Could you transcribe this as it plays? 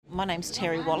My name's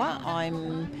Terry Waller.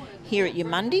 I'm here at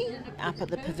Yamundi, up at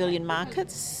the Pavilion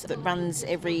Markets, that runs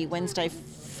every Wednesday,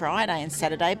 Friday and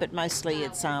Saturday, but mostly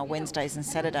it's Wednesdays and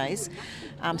Saturdays.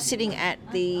 I'm sitting at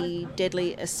the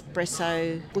deadly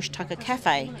Expresso Bush Tucker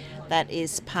Cafe that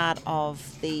is part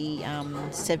of the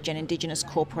Sevgen Indigenous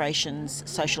Corporation's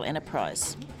social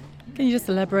enterprise. Can you just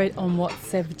elaborate on what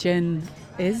Sevgen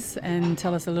is and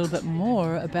tell us a little bit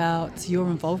more about your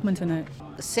involvement in it?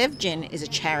 Sevgen is a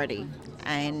charity,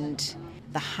 and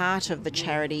the heart of the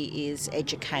charity is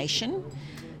education,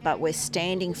 but we're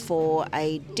standing for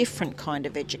a different kind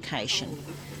of education,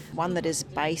 one that is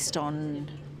based on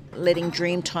letting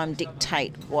Dreamtime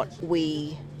dictate what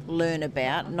we learn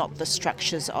about, not the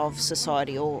structures of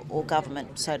society or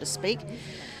government, so to speak.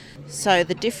 So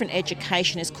the different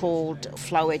education is called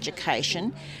flow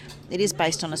education. It is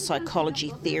based on a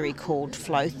psychology theory called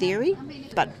flow theory,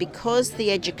 but because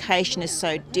the education is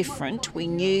so different, we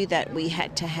knew that we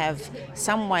had to have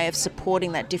some way of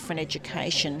supporting that different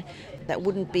education that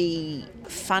wouldn't be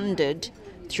funded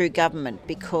through government,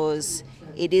 because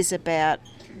it is about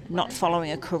not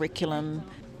following a curriculum.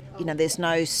 There's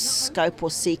no scope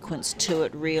or sequence to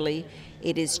it really.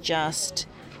 It is just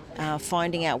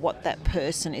finding out what that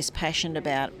person is passionate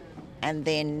about and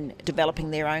then developing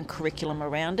their own curriculum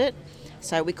around it.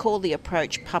 So we call the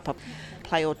approach PUPA,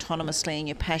 play autonomously in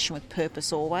your passion with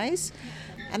purpose always.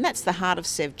 And that's the heart of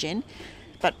Sevgen.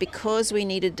 But because we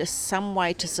needed some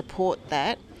way to support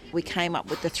that, we came up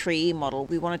with the 3E model.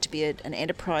 We wanted to be an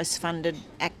enterprise-funded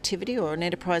activity or an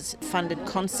enterprise-funded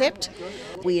concept.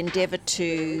 We endeavour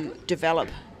to develop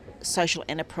social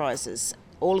enterprises.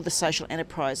 All of the social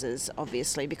enterprises,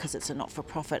 obviously, because it's a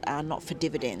not-for-profit, are not for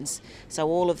dividends. So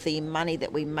all of the money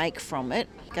that we make from it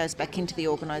goes back into the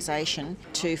organisation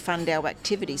to fund our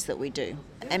activities that we do.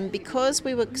 And because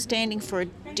we were standing for a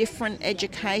different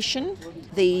education,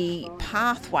 the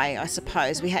pathway, I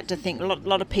suppose, we had to think, a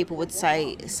lot of people would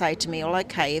say to me, well,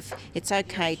 okay, if it's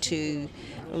okay to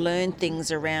learn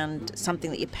things around something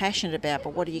that you're passionate about,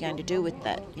 but what are you going to do with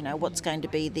that? What's going to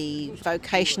be the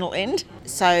vocational end?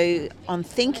 So on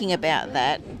thinking about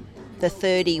that, the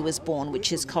third E was born,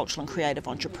 which is cultural and creative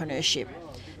entrepreneurship.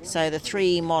 So the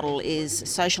 3E model is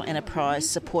social enterprise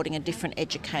supporting a different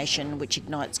education which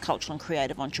ignites cultural and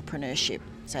creative entrepreneurship.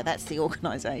 So that's the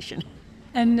organisation.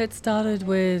 And it started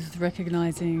with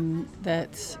recognising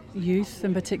that youth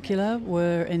in particular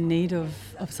were in need of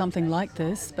something like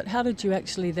this, but how did you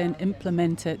actually then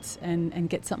implement it and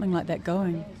get something like that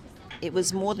going? It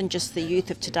was more than just the youth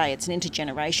of today. It's an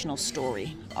intergenerational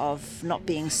story of not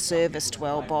being serviced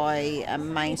well by a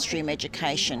mainstream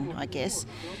education, I guess.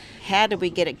 How did we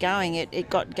get it going?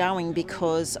 It got going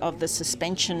because of the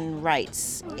suspension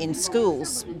rates in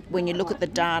schools. When you look at the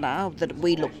data that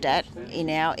we looked at in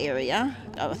our area,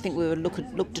 I think we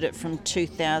looked at it from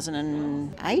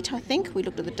 2008, we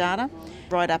looked at the data,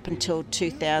 right up until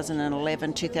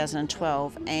 2011,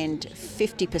 2012, and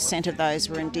 50% of those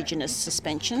were Indigenous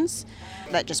suspensions.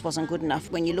 That just wasn't good enough.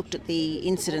 When you looked at the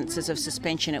incidences of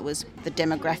suspension, the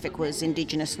demographic was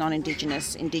Indigenous,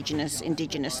 non-Indigenous, Indigenous,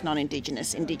 Indigenous,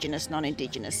 non-Indigenous, Indigenous,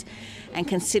 non-Indigenous. And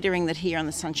considering that here on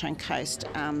the Sunshine Coast,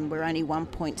 we're only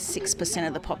 1.6%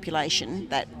 of the population,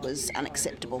 that was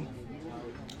unacceptable.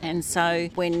 And so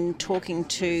when talking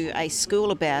to a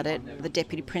school about it, the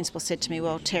deputy principal said to me,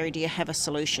 well, Terry, do you have a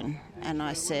solution? And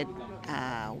I said,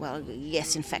 well,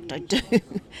 yes, in fact, I do.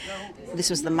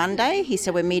 This was the Monday. He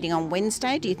said, we're meeting on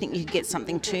Wednesday. Do you think you could get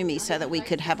something to me so that we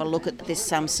could have a look at this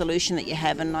solution that you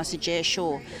have? And I said, yeah,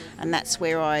 sure. And that's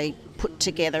where I put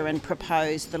together and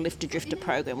proposed the Lifter Drifter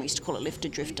program. We used to call it Lifter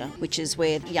Drifter, which is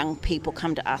where young people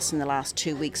come to us in the last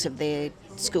 2 weeks of their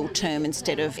school term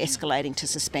instead of escalating to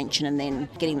suspension and then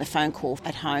getting the phone call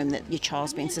at home that your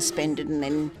child's been suspended, and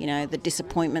then the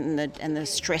disappointment and the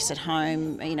stress at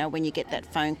home when you get that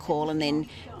phone call, and then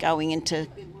going into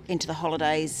the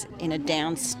holidays in a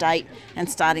down state and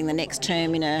starting the next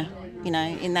term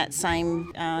in that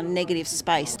same negative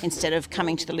space, instead of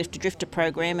coming to the Lifter Drifter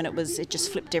program, and it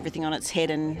just flipped everything on its head,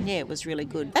 and it was really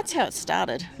good. That's how it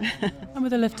started. And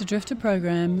with the Lifter Drifter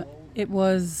program, it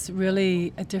was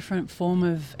really a different form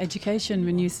of education.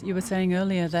 When you were saying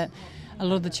earlier that a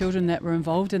lot of the children that were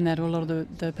involved in that, or a lot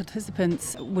of the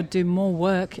participants, would do more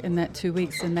work in that 2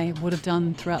 weeks than they would have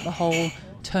done throughout the whole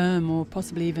term or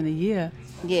possibly even a year.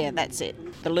 Yeah, that's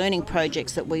it. The learning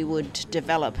projects that we would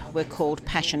develop were called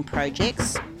passion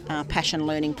projects, passion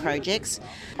learning projects.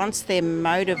 Once they're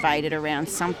motivated around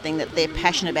something that they're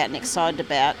passionate about and excited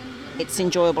about, it's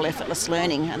enjoyable, effortless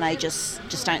learning, and they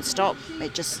just don't stop.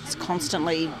 It just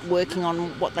constantly working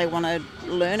on what they want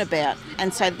to learn about.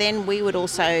 And so then we would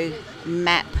also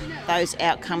map those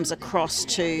outcomes across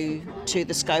to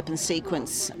the scope and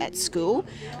sequence at school,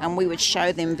 and we would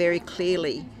show them very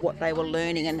clearly what they were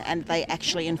learning, and they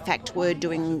actually in fact were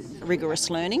doing rigorous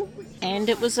learning, and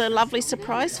it was a lovely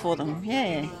surprise for them.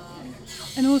 Yeah.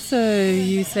 And also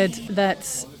you said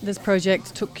that this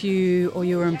project took you, or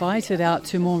you were invited out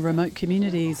to more remote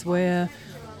communities where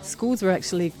schools were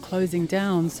actually closing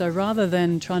down. So rather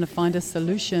than trying to find a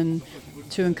solution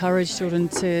to encourage children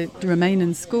to remain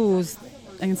in schools,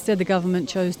 instead the government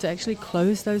chose to actually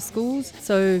close those schools.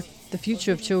 So the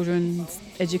future of children's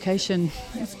education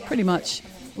is pretty much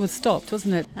was stopped,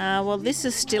 wasn't it? Well, this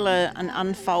is still an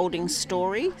unfolding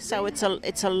story, so it's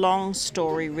a long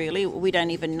story really. We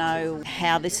don't even know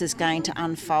how this is going to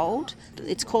unfold.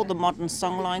 It's called the Modern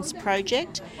Songlines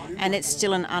Project, and it's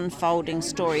still an unfolding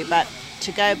story. But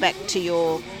to go back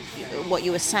to what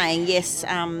you were saying, yes,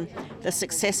 the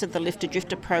success of the Lifter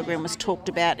Drifter program was talked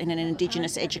about in an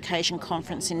Indigenous education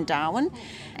conference in Darwin,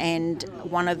 and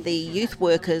one of the youth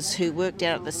workers who worked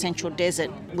out at the Central Desert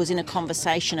was in a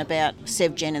conversation about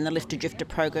Sevgen and the Lifter Drifter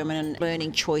program and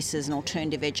learning choices and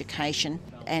alternative education.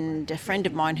 And a friend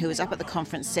of mine who was up at the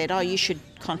conference said, "Oh, you should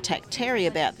contact Terry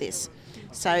about this."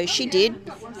 So she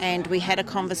did, and we had a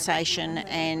conversation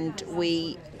and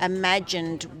we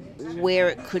imagined where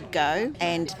it could go,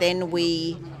 and then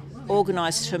we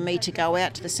organised for me to go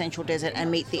out to the Central Desert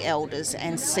and meet the elders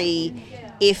and see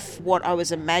if what I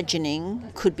was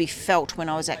imagining could be felt when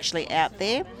I was actually out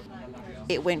there.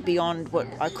 It went beyond what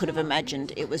I could have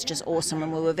imagined. It was just awesome,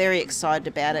 and we were very excited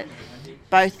about it.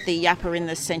 Both the Yappa in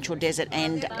the Central Desert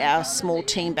and our small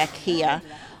team back here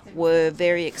were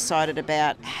very excited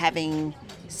about having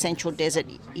Central Desert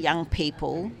young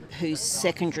people whose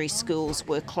secondary schools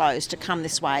were closed to come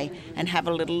this way and have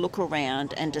a little look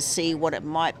around and to see what it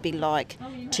might be like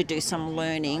to do some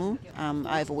learning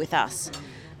over with us.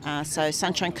 So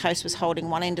Sunshine Coast was holding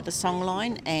one end of the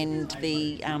songline, and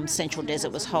the Central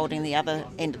Desert was holding the other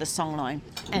end of the songline.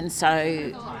 And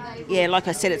so, yeah, like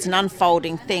I said, it's an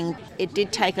unfolding thing. It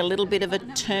did take a little bit of a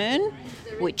turn,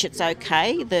 which it's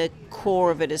okay. The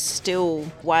core of it is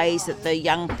still ways that the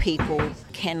young people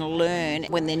can learn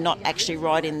when they're not actually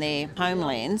right in their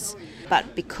homelands.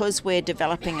 But because we're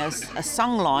developing a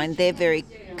songline, they're very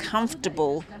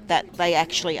comfortable that they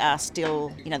actually are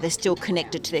still, they're still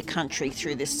connected to their country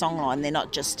through this songline. They're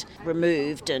not just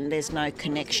removed and there's no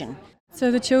connection. So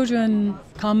the children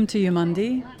come to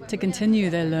Yamundi to continue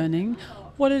their learning.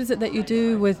 What is it that you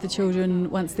do with the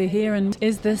children once they're here? And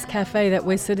is this cafe that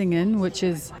we're sitting in, which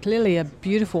is clearly a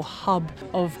beautiful hub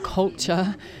of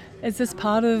culture, is this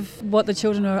part of what the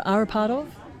children are a part of?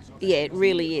 Yeah, it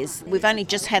really is. We've only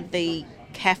just had the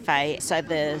cafe, so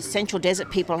the Central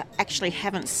Desert people actually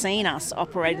haven't seen us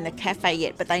operating the cafe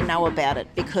yet, but they know about it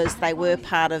because they were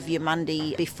part of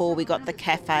Yamundi before we got the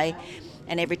cafe.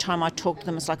 And every time I talk to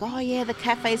them, it's like, oh yeah, the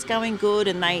cafe's going good,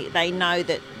 and they know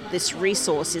that this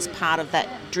resource is part of that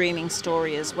dreaming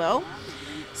story as well.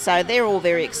 So they're all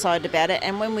very excited about it,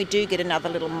 and when we do get another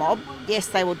little mob, yes,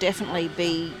 they will definitely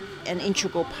be an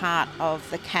integral part of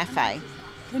the cafe.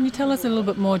 Can you tell us a little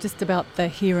bit more just about the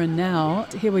here and now?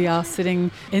 Here we are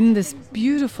sitting in this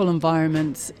beautiful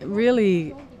environment.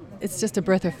 Really, it's just a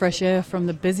breath of fresh air from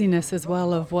the busyness as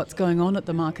well of what's going on at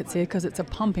the markets here, because it's a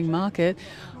pumping market.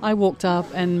 I walked up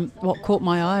and what caught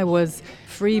my eye was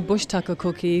free bush tucker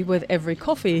cookie with every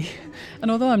coffee.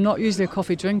 And although I'm not usually a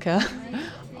coffee drinker,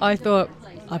 I thought,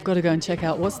 I've got to go and check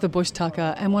out what's the bush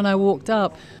tucker. And when I walked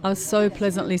up, I was so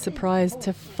pleasantly surprised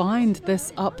to find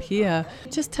this up here.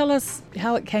 Just tell us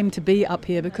how it came to be up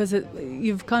here, because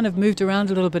you've kind of moved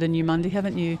around a little bit in Yamundi,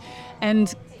 haven't you?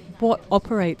 And what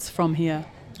operates from here?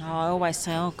 Oh, I always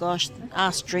say, oh gosh,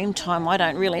 ask Dreamtime. I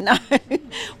don't really know.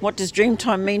 What does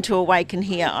Dreamtime mean to awaken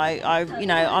here?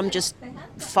 I'm just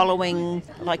following,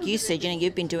 like you said,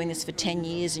 you've been doing this for 10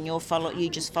 years and you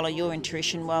just follow your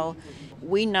intuition. Well,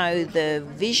 we know the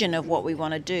vision of what we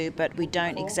want to do, but we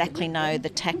don't exactly know the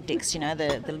tactics,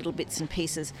 the little bits and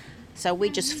pieces. So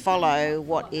we just follow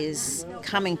what is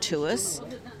coming to us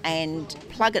and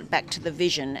plug it back to the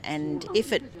vision. And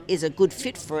if it is a good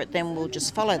fit for it, then we'll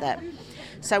just follow that.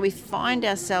 So we find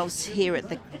ourselves here at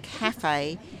the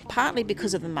cafe partly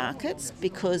because of the markets,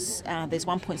 because there's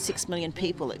 1.6 million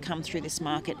people that come through this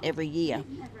market every year.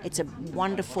 It's a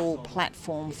wonderful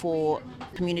platform for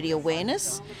community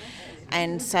awareness.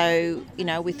 And so,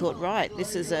 we thought, right,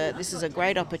 this is a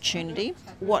great opportunity.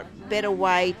 What better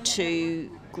way to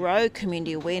grow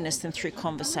community awareness than through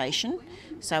conversation?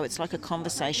 So it's like a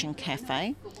conversation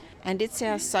cafe. And it's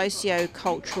our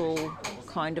socio-cultural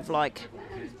kind of like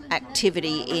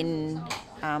activity in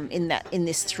in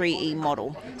this 3E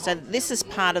model. So this is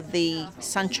part of the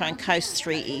Sunshine Coast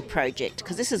 3E project,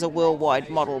 because this is a worldwide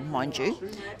model, mind you.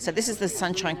 So this is the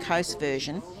Sunshine Coast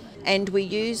version. And we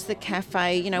use the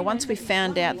cafe, once we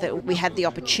found out that we had the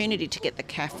opportunity to get the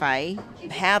cafe,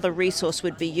 how the resource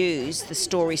would be used, the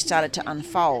story started to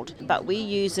unfold. But we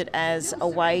use it as a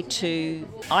way to,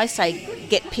 I say,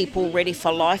 get people ready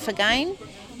for life again.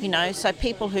 So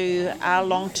people who are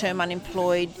long-term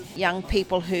unemployed, young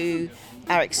people who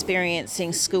are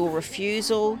experiencing school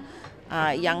refusal,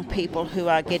 young people who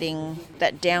are getting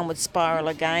that downward spiral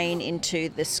again into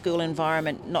the school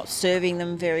environment not serving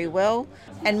them very well.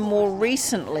 And more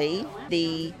recently,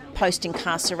 the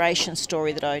post-incarceration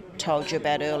story that I told you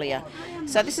about earlier.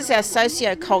 So this is our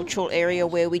socio-cultural area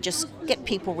where we just get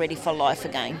people ready for life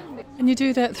again. And you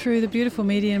do that through the beautiful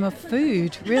medium of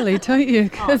food, really, don't you?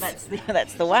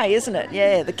 That's the way, isn't it?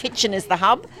 Yeah, the kitchen is the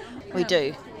hub. We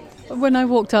do. When I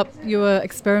walked up, you were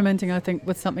experimenting, I think,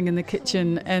 with something in the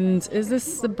kitchen. And is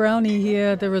this the brownie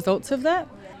here, the results of that?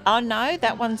 Oh no,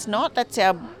 that one's not. That's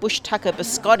our bush tucker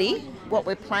biscotti. What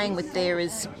we're playing with there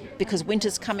is, because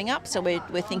winter's coming up, so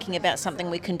we're thinking about something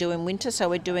we can do in winter. So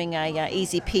we're doing a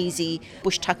easy peasy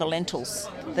bush tucker lentils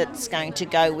that's going to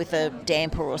go with a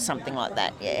damper or something like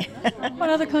that. Yeah. What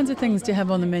other kinds of things do you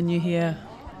have on the menu here?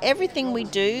 Everything we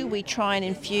do, we try and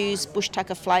infuse bush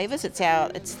tucker flavours. It's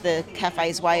the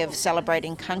cafe's way of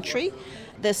celebrating country.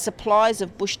 The supplies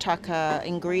of bush tucker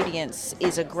ingredients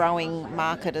is a growing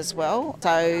market as well.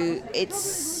 So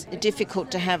it's difficult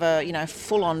to have a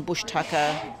full-on bush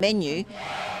tucker menu.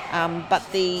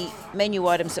 But the menu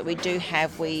items that we do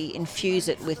have, we infuse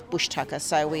it with bush tucker.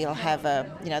 So we'll have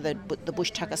the bush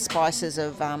tucker spices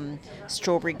of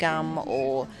strawberry gum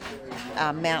or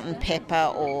mountain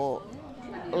pepper or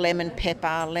lemon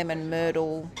pepper, lemon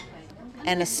myrtle,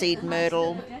 aniseed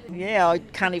myrtle. Yeah, I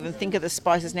can't even think of the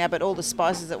spices now, but all the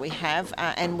spices that we have,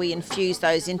 and we infuse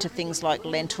those into things like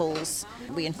lentils.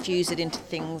 We infuse it into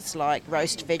things like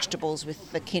roast vegetables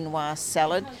with the quinoa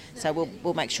salad. So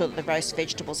we'll make sure that the roast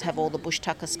vegetables have all the bush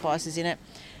tucker spices in it.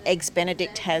 Eggs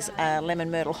Benedict has lemon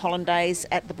myrtle hollandaise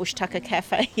at the Bush Tucker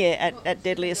Cafe, at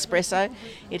Deadly Espresso.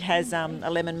 It has a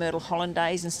lemon myrtle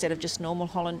hollandaise instead of just normal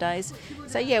hollandaise.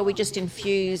 So we just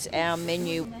infuse our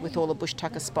menu with all the Bush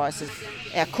Tucker spices.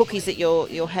 Our cookies that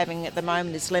you're having at the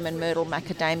moment is lemon myrtle,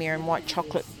 macadamia and white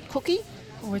chocolate cookie.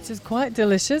 Which is quite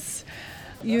delicious.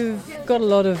 You've got a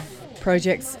lot of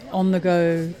projects on the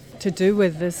go to do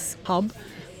with this hub.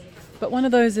 But one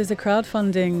of those is a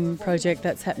crowdfunding project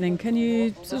that's happening. Can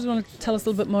you sort of want to tell us a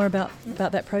little bit more about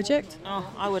that project?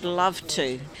 Oh, I would love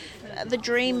to. The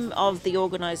dream of the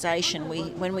organisation,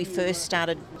 when we first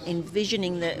started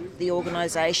envisioning the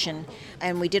organisation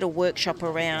and we did a workshop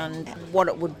around what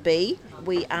it would be,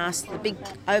 we asked the big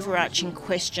overarching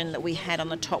question that we had on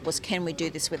the top was, can we do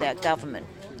this without government?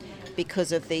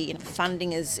 Because of the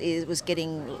funding was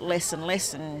getting less and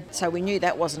less, and so we knew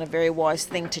that wasn't a very wise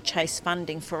thing to chase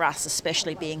funding for us,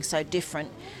 especially being so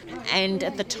different. And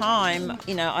at the time,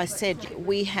 I said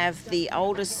we have the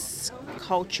oldest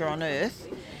culture on earth,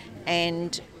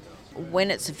 and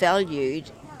when it's valued,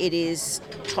 it is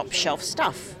top shelf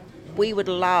stuff. We would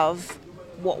love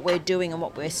what we're doing and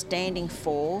what we're standing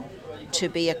for to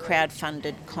be a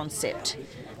crowd-funded concept.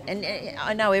 And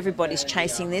I know everybody's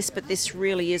chasing this, but this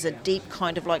really is a deep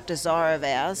kind of like desire of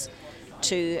ours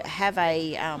to have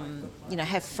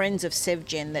have friends of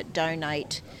Sevgen that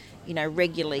donate,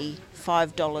 regularly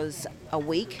 $5 a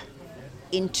week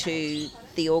into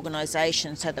the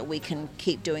organisation so that we can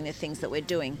keep doing the things that we're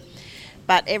doing.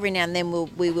 But every now and then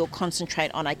we will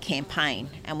concentrate on a campaign,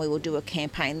 and we will do a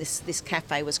campaign. This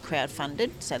cafe was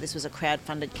crowd-funded, so this was a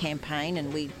crowd-funded campaign,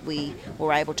 and we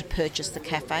were able to purchase the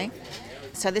cafe.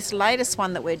 So this latest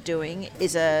one that we're doing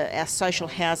is our social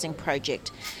housing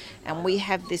project, and we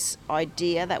have this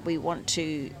idea that we want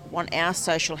our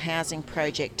social housing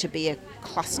project to be a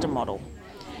cluster model.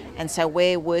 And so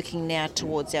we're working now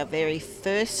towards our very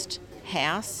first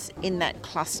house in that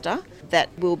cluster that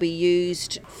will be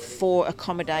used for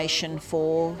accommodation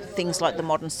for things like the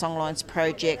Modern Songlines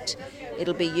project.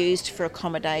 It'll be used for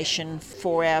accommodation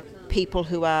for our people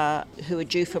who are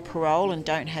due for parole and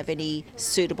don't have any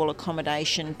suitable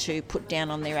accommodation to put down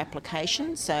on their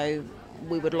application. So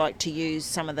we would like to use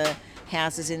some of the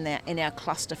houses in our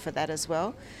cluster for that as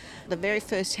well. The very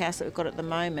first house that we've got at the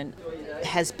moment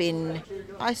has been,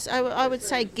 I would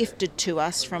say, gifted to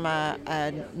us from a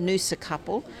Noosa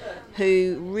couple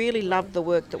who really love the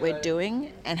work that we're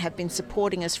doing and have been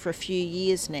supporting us for a few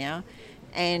years now,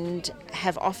 and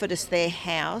have offered us their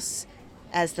house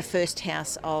as the first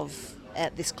house of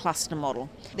at this cluster model.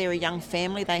 They're a young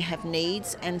family, they have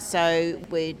needs, and so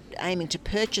we're aiming to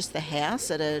purchase the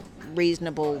house at a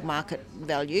reasonable market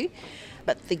value.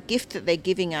 But the gift that they're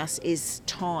giving us is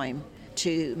time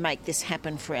to make this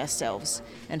happen for ourselves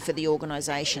and for the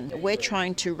organisation. We're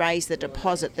trying to raise the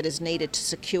deposit that is needed to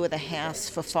secure the house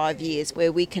for 5 years,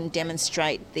 where we can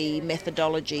demonstrate the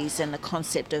methodologies and the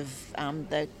concept of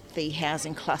the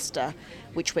housing cluster,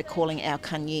 which we're calling our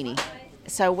Kanyini.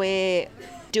 So we're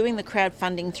doing the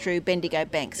crowdfunding through Bendigo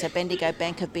Bank. So Bendigo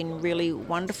Bank have been really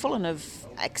wonderful and have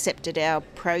accepted our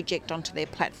project onto their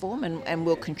platform and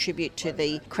will contribute to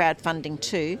the crowdfunding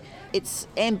too. It's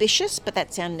ambitious, but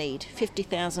that's our need.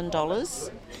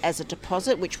 $50,000 as a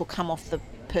deposit, which will come off the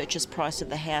purchase price of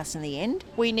the house in the end.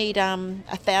 We need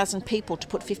 1,000 people to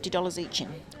put $50 each in,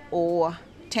 or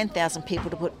 10,000 people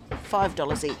to put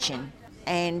 $5 each in.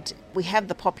 And we have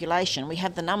the population, we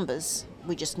have the numbers.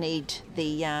 We just need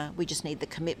the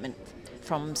commitment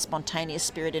from spontaneous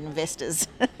spirited investors.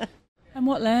 And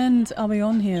what land are we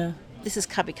on here? This is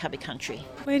Cubby Cubby country.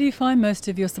 Where do you find most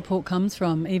of your support comes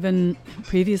from, even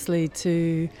previously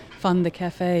to fund the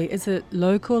cafe? Is it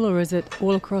local or is it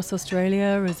all across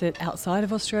Australia? Is it outside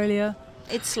of Australia?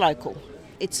 It's local.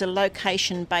 It's a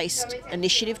location-based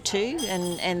initiative too,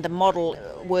 and the model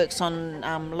works on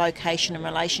location and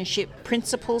relationship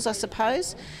principles, I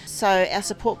suppose. So our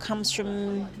support comes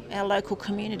from our local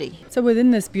community. So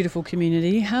within this beautiful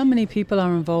community, how many people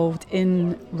are involved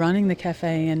in running the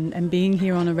cafe and being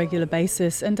here on a regular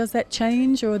basis? And does that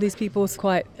change, or are these people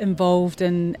quite involved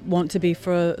and want to be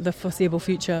for the foreseeable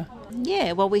future?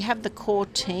 Yeah, well, we have the core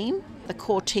team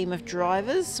of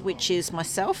drivers, which is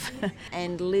myself,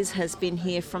 and Liz has been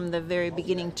here from the very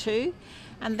beginning too.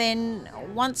 And then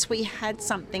once we had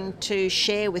something to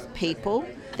share with people,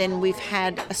 then we've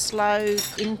had a slow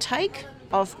intake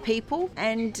of people,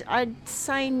 and I'd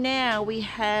say now we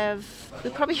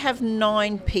probably have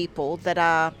 9 people that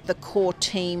are the core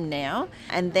team now,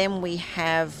 and then we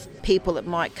have people that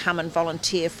might come and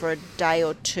volunteer for a day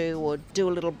or two or do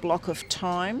a little block of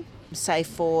time, say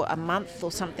for a month or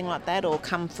something like that, or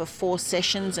come for 4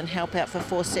 sessions and help out for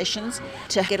 4 sessions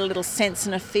to get a little sense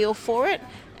and a feel for it.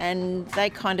 And they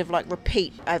kind of like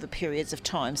repeat over periods of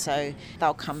time. So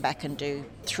they'll come back and do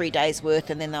 3 days worth,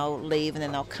 and then they'll leave, and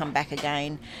then they'll come back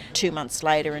again 2 months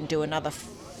later and do another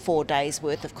 4 days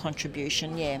worth of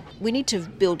contribution. Yeah, we need to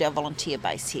build our volunteer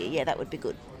base here. Yeah, that would be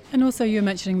good. And also you were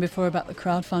mentioning before about the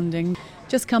crowdfunding.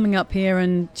 Just coming up here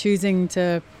and choosing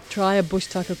to try a bush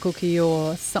tucker cookie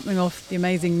or something off the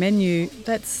amazing menu,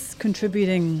 that's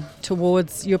contributing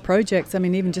towards your projects. I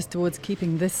mean, even just towards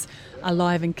keeping this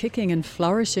alive and kicking and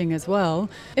flourishing as well.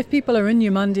 If people are in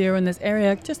Yamundi or in this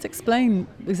area, just explain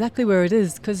exactly where it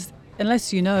is, because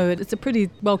unless you know it, it's a pretty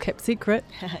well-kept secret.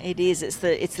 It is. It's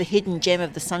the hidden gem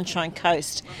of the Sunshine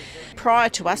Coast. Prior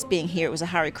to us being here, it was a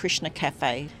Hare Krishna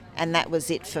cafe, and that was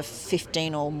it for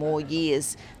 15 or more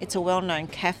years. It's a well-known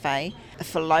cafe,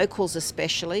 for locals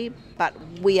especially, but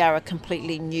we are a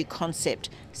completely new concept.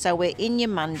 So we're in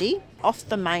Yamundi, off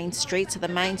the main street. So the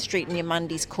main street in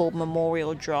Yamundi is called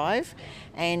Memorial Drive,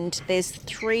 and there's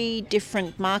 3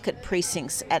 different market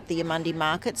precincts at the Yamundi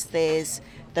markets. There's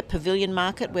the Pavilion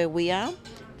Market where we are,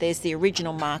 there's the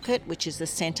original market, which is the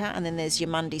centre, and then there's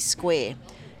Yamundi Square.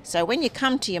 So when you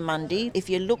come to Yamundi, if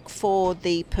you look for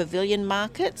the Pavilion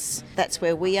Markets, that's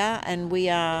where we are, and we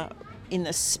are in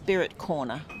the Spirit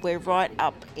Corner. We're right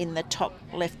up in the top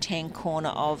left-hand corner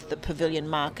of the Pavilion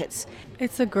Markets.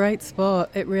 It's a great spot,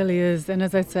 it really is. And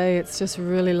as I say, it's just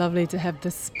really lovely to have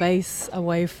the space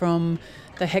away from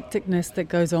the hecticness that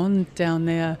goes on down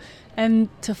there, and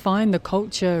to find the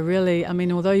culture, really. I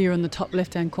mean, although you're in the top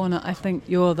left-hand corner, I think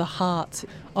you're the heart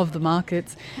of the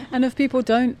markets. And if people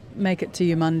don't make it to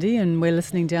Yamundi, and we're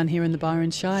listening down here in the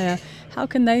Byron Shire, how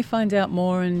can they find out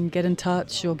more and get in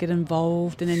touch or get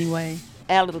involved in any way?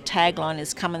 Our little tagline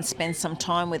is come and spend some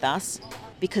time with us,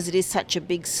 because it is such a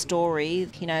big story.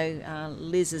 You know,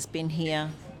 Liz has been here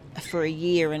for a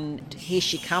year, and here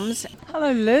she comes.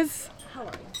 Hello, Liz. Hello.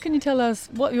 Can you tell us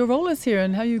what your role is here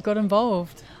and how you got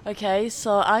involved? Okay,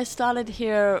 so I started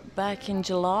here back in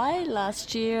July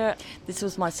last year. This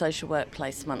was my social work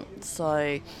placement.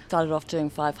 So started off doing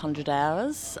 500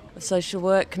 hours of social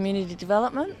work, community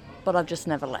development, but I've just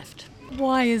never left.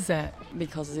 Why is that?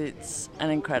 Because it's an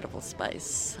incredible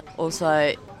space.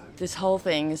 Also, this whole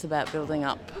thing is about building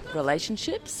up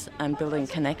relationships and building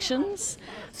connections.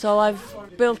 So I've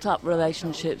built up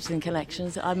relationships and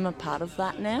connections. I'm a part of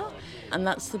that now. And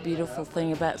that's the beautiful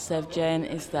thing about Sevgen,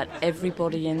 is that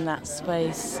everybody in that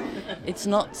space, it's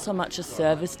not so much a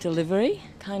service delivery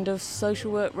kind of social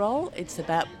work role, it's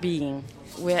about being.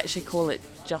 We actually call it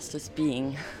justice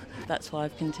being. that's why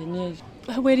I've continued.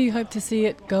 Where do you hope to see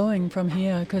it going from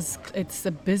here? Because it's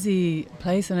a busy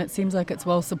place and it seems like it's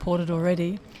well supported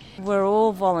already. We're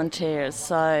all volunteers,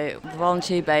 so the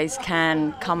volunteer base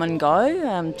can come and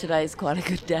go. Today's quite a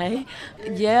good day.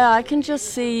 Yeah, I can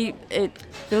just see it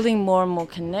building more and more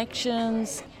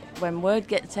connections. When word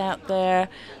gets out there,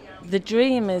 the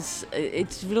dream is,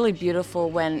 it's really beautiful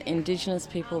when Indigenous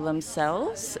people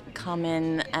themselves come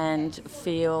in and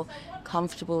feel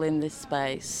comfortable in this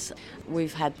space.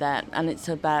 We've had that, and it's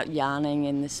about yarning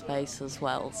in this space as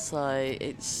well, so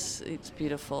it's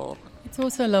beautiful. It's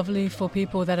also lovely for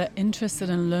people that are interested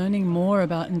in learning more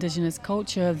about Indigenous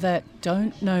culture that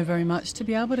don't know very much to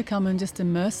be able to come and just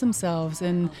immerse themselves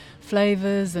in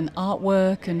flavours and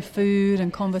artwork and food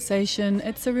and conversation.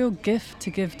 It's a real gift to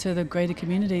give to the greater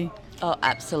community. Oh,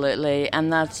 absolutely,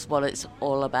 and that's what it's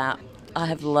all about. I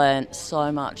have learnt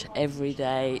so much every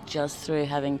day just through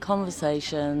having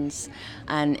conversations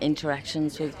and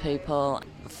interactions with people.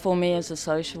 For me as a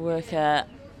social worker,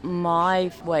 my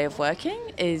way of working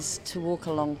is to walk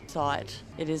alongside.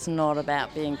 It is not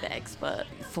about being the expert.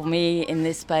 For me, in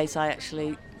this space, I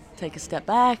actually take a step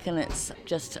back, and it's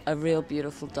just a real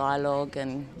beautiful dialogue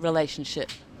and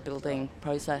relationship building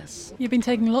process. You've been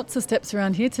taking lots of steps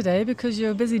around here today because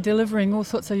you're busy delivering all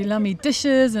sorts of yummy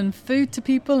dishes and food to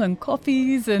people and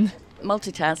coffees and...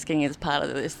 Multitasking is part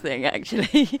of this thing,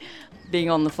 actually. Being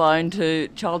on the phone to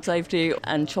child safety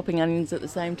and chopping onions at the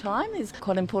same time is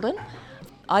quite important.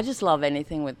 I just love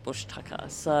anything with bush tucker.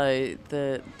 So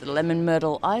the lemon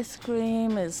myrtle ice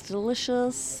cream is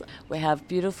delicious. We have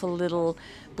beautiful little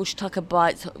bush tucker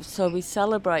bites. So we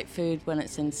celebrate food when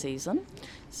it's in season.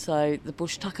 So the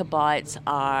bush tucker bites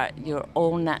are your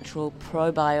all-natural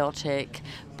probiotic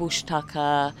bush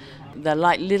tucker. They're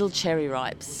like little cherry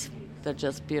ripes. They're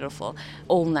just beautiful,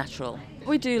 all natural.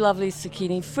 We do lovely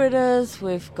zucchini fritters.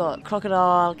 We've got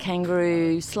crocodile,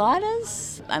 kangaroo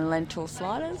sliders and lentil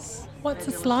sliders. What's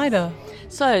a slider?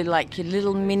 So like your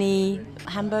little mini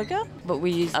hamburger, but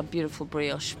we use a beautiful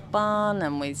brioche bun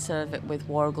and we serve it with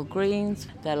warrigal greens.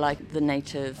 They're like the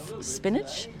native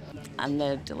spinach and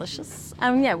they're delicious.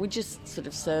 And yeah, we just sort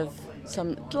of serve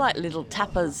some like little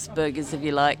tapas burgers, if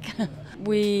you like.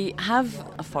 We have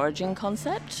a foraging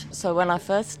concept. So when I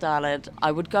first started,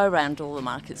 I would go around all the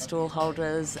market stall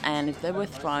holders, and if they were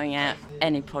throwing out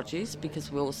any produce,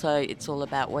 because it's all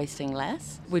about wasting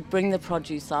less, we'd bring the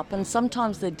produce up, and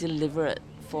sometimes they'd deliver it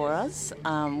for us,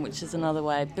 which is another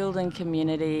way of building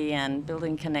community and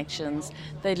building connections.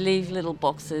 They'd leave little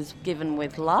boxes given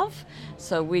with love,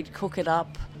 so we'd cook it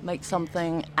up, make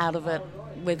something out of it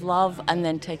with love, and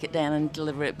then take it down and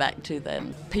deliver it back to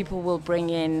them. People will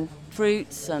bring in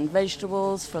fruits and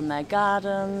vegetables from their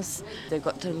gardens. They've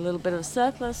got a little bit of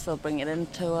surplus, they'll bring it in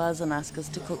to us and ask us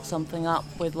to cook something up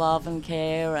with love and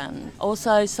care. And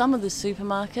also some of the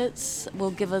supermarkets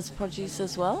will give us produce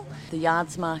as well. The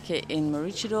Yards Market in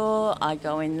Maroochydore, I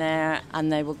go in there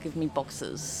and they will give me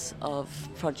boxes of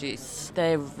produce.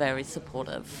 They're very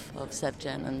supportive of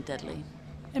Sevgen and Deadly.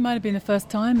 It might have been the first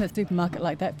time that a supermarket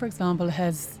like that, for example,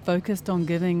 has focused on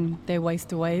giving their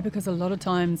waste away, because a lot of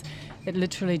times it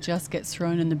literally just gets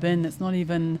thrown in the bin. It's not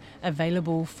even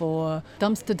available for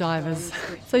dumpster divers.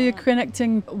 So you're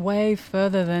connecting way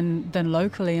further than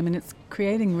locally. I mean, it's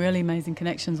creating really amazing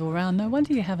connections all around. No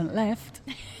wonder you haven't left.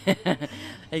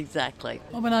 Exactly.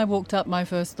 Well, when I walked up, my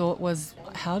first thought was,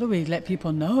 how do we let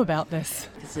people know about this?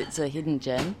 Because it's a hidden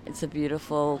gem. It's a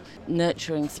beautiful,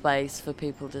 nurturing space for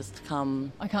people just to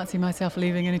come. I can't see myself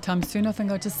leaving anytime soon. I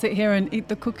think I'll just sit here and eat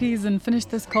the cookies and finish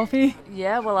this coffee.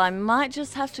 Yeah, well, I might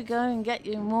just have to go and get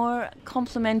you more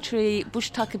complimentary bush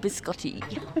tucker biscotti.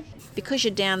 Because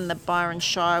you're down in the Byron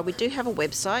Shire, we do have a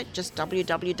website, just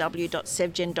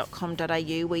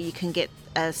www.sevgen.com.au, where you can get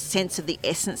a sense of the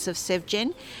essence of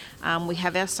Sevgen. We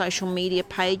have our social media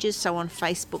pages, so on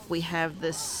Facebook we have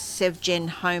the Sevgen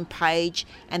homepage,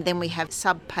 and then we have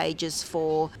sub-pages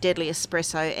for Deadly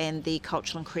Expresso and the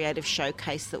Cultural and Creative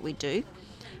Showcase that we do.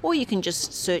 Or you can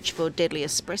just search for Deadly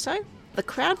Expresso. The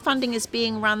crowdfunding is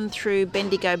being run through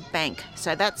Bendigo Bank,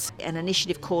 so that's an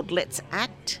initiative called Let's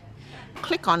Act.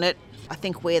 Click on it. I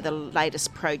think we're the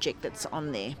latest project that's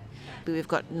on there. We've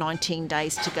got 19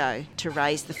 days to go to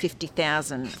raise the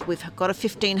 $50,000. We've got a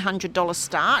 $1,500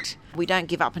 start. We don't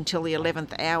give up until the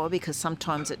 11th hour, because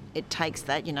sometimes it takes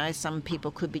that. You know, some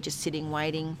people could be just sitting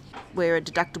waiting. We're a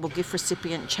deductible gift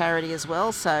recipient charity as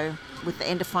well, so with the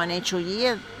end of financial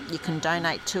year you can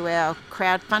donate to our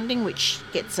crowdfunding, which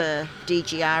gets a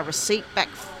DGR receipt back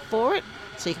for it,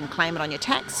 so you can claim it on your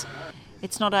tax.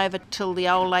 It's not over till the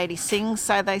old lady sings,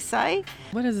 so they say.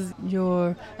 Where does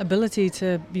your ability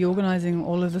to be organising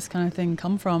all of this kind of thing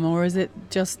come from, or is it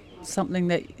just something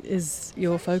that is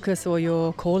your focus or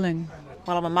your calling?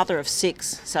 Well, I'm a mother of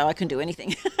 6, so I can do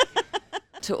anything.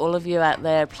 To all of you out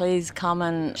there, please come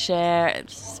and share,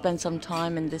 spend some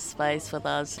time in this space with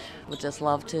us. We'd just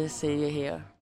love to see you here.